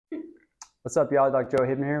What's up, y'all? Dr. Joe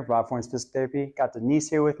Hibner here, Rob Forns Physical Therapy. Got Denise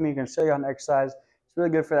here with me. I'm going to show you how to exercise. It's really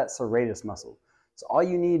good for that serratus muscle. So all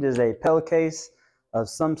you need is a pillowcase of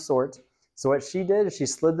some sort. So what she did is she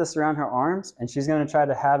slid this around her arms, and she's going to try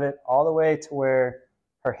to have it all the way to where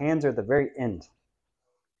her hands are at the very end.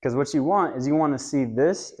 Because what you want is you want to see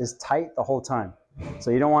this is tight the whole time. So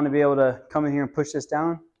you don't want to be able to come in here and push this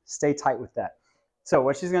down. Stay tight with that. So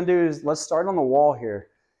what she's going to do is, let's start on the wall here.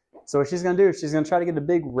 So what she's going to do is she's going to try to get a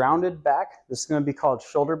big rounded back. This is going to be called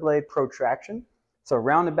shoulder blade protraction. So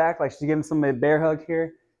rounded back, like she's giving somebody a bear hug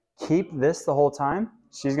here. Keep this the whole time.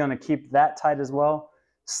 She's going to keep that tight as well.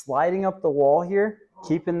 Sliding up the wall here,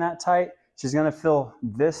 keeping that tight. She's going to feel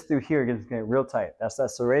this through here, getting real tight. That's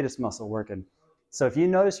that serratus muscle working. So if you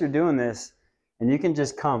notice you're doing this, and you can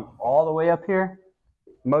just come all the way up here,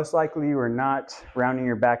 most likely you are not rounding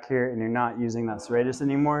your back here and you're not using that serratus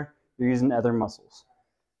anymore. You're using other muscles.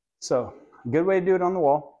 So a good way to do it on the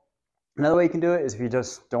wall. Another way you can do it is, if you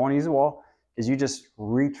just don't want to use the wall, is you just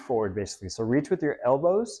reach forward basically. So reach with your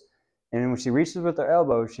elbows, and when she reaches with her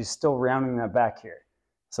elbows, she's still rounding that back here.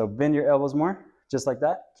 So bend your elbows more, just like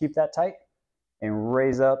that. Keep that tight and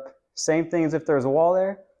raise up. Same thing as if there's a wall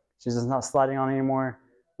there. She's just not sliding on anymore.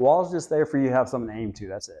 Wall's just there for you to have something to aim to,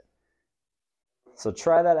 that's it. So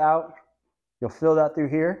try that out. You'll feel that through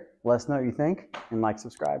here. Let us know what you think, and like,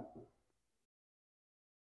 subscribe.